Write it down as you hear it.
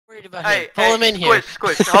worried about Hey, him. Pull him in here.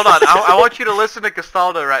 Squish, hold on. I want you to listen to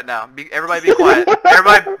Castaldo right now. Everybody be quiet.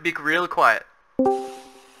 Everybody be real quiet.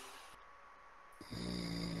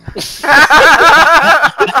 That's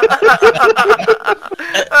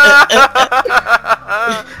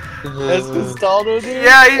Castaldo, dude?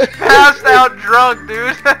 Yeah, he's passed out drunk,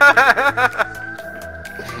 dude.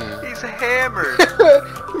 He's hammered.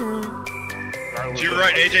 To your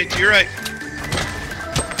right, AJ, to your right.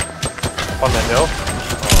 On that hill.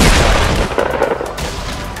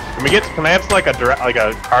 Can I have like a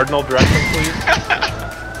cardinal direction, please?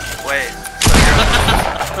 Wait.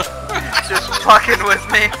 Just fucking with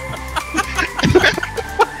me.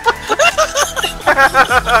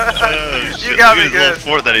 You got me good. Little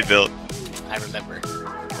fort that he built. I remember.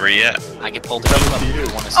 Where you at? I can pull the gun up if you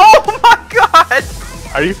want to see. Oh my god!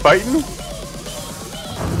 Are you fighting?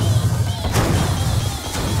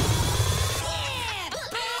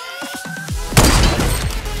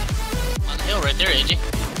 On the hill right there, AJ.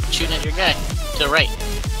 Shooting at your guy. To the right.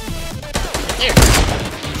 Right there.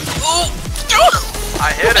 Oh!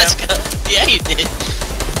 I hit him. Yeah, you did.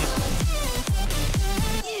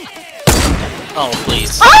 Oh,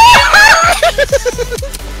 please.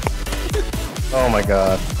 Oh my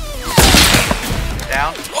god.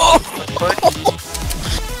 Down. Oh! Push.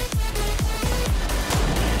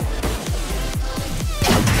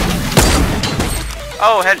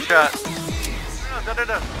 Oh, headshot.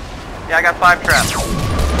 No. Yeah, I got 5 traps.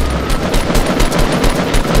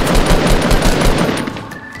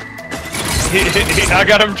 I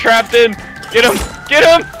got him trapped in! Get him! Get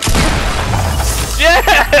him! Yes!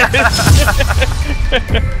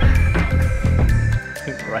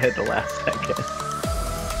 Right at the last second.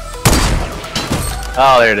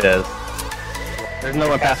 Oh, there it is. There's no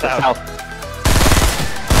one past the south.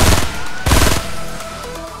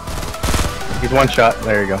 He's one shot.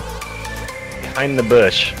 There you go. Behind the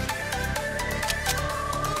bush.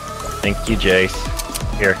 Thank you, Jace.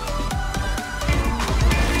 Here.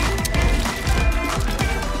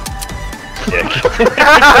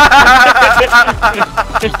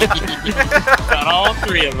 Got all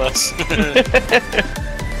 3 of us. Did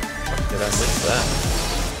I miss that?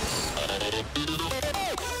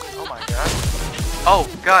 Oh my god. Oh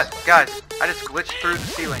god, guys, I just glitched through the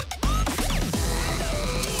ceiling.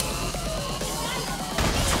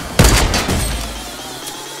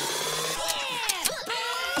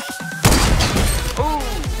 Ooh.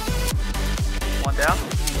 One down.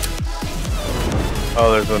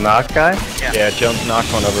 Oh, there's a knock guy? Yeah. Jones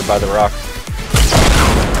knocked one over by the rocks.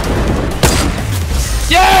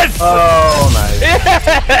 Yes! Oh, nice.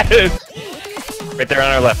 Yes! Right there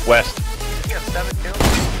on our left, west. You got 7 kills.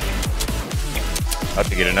 About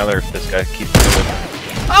to get another if this guy keeps moving.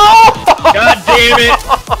 Oh! God damn it!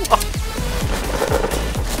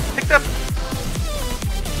 Picked up.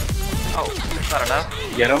 Oh, that's not enough.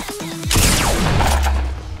 You get him?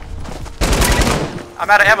 I'm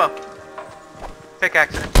out of ammo.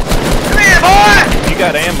 Pickaxe. Come here, boy! You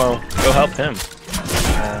got ammo. Go help him.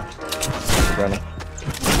 Running.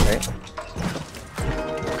 Right.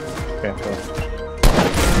 Okay, cool.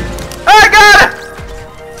 I got it!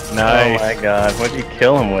 Nice. Oh my god, what'd you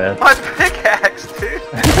kill him with? My pickaxe, dude.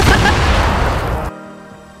 I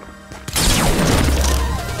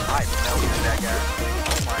melted that guy.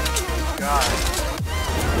 Oh my god.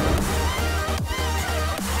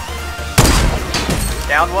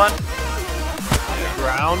 Down one.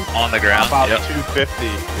 Ground? On the ground, About yep. 250. I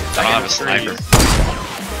don't have a sniper.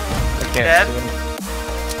 Dead.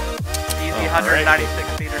 Easy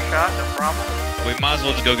 196 meter shot, no problem. We might as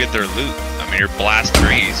well just go get their loot. I mean, you're blast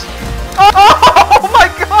trees. Oh my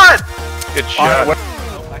god! Good shot. Oh,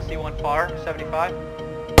 I see one far, 75.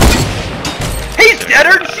 He's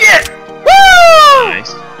deader than shit! Woo! Nice.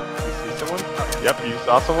 You see someone? Yep, you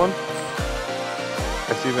saw someone?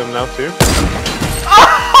 I see them now too.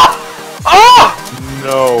 Oh! Oh!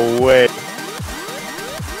 No way.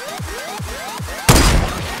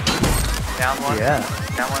 Down one. Yeah.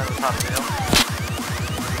 Down one at the top of the hill.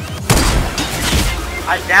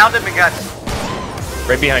 I downed him and got...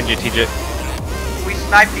 Right behind you, TJ. We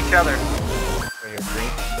sniped each other. Right here,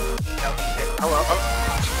 green. Nope. Oh.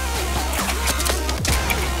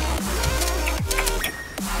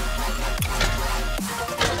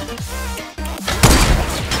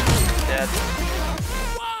 Dead.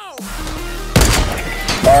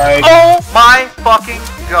 Alright. Oh my fucking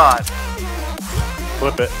god.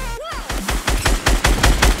 Flip it.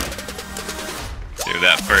 Dude,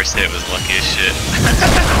 that first hit was lucky as shit.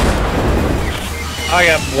 I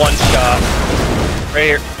got one shot. Right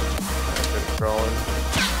here. Good scrolling.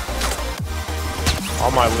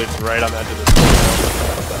 All my loot's right on the edge of this.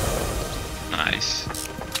 Nice.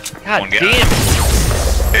 God One guy. damn.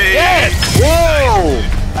 Hey. Yes!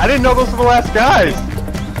 Whoa! I didn't know those were the last guys.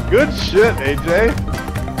 Good shit, AJ.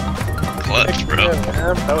 Clutch, bro. Yeah,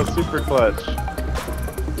 man. That was super clutch.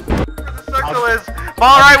 The circle is.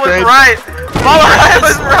 Baller was right. Baller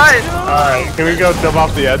was right. Alright, can we go jump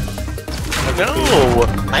off the edge? No!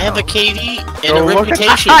 I have a KD and Go a look at-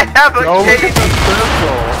 reputation. I have a Go look at cage. the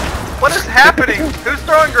circle. What is happening? Who's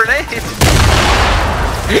throwing grenades?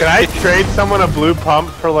 Can I trade someone a blue pump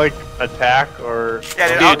for like attack or? Yeah,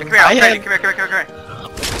 dude. Dude, Come here. I'll I trade you. have- Come here.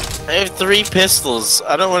 I have 3 pistols.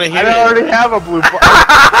 I don't want to hear I it. already have a blue pump.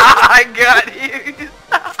 I got you.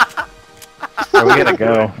 So we gotta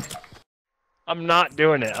go. I'm not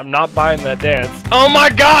doing it. I'm not buying that dance. Oh my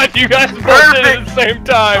god, you guys both did it at the same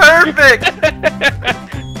time. Perfect.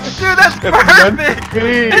 Dude, that's perfect.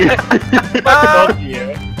 Fuck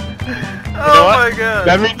you. Oh my god.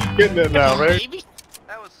 That means you're getting it now, right? Baby,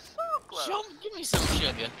 That was so close. give me some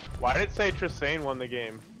sugar. Why did it say Trisane won the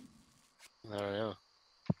game? I don't know.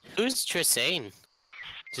 Who's Trisane?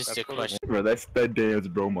 Just That's a what it question. Bro, that's that dance,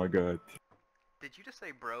 bro. My God. Did you just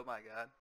say, bro? My god.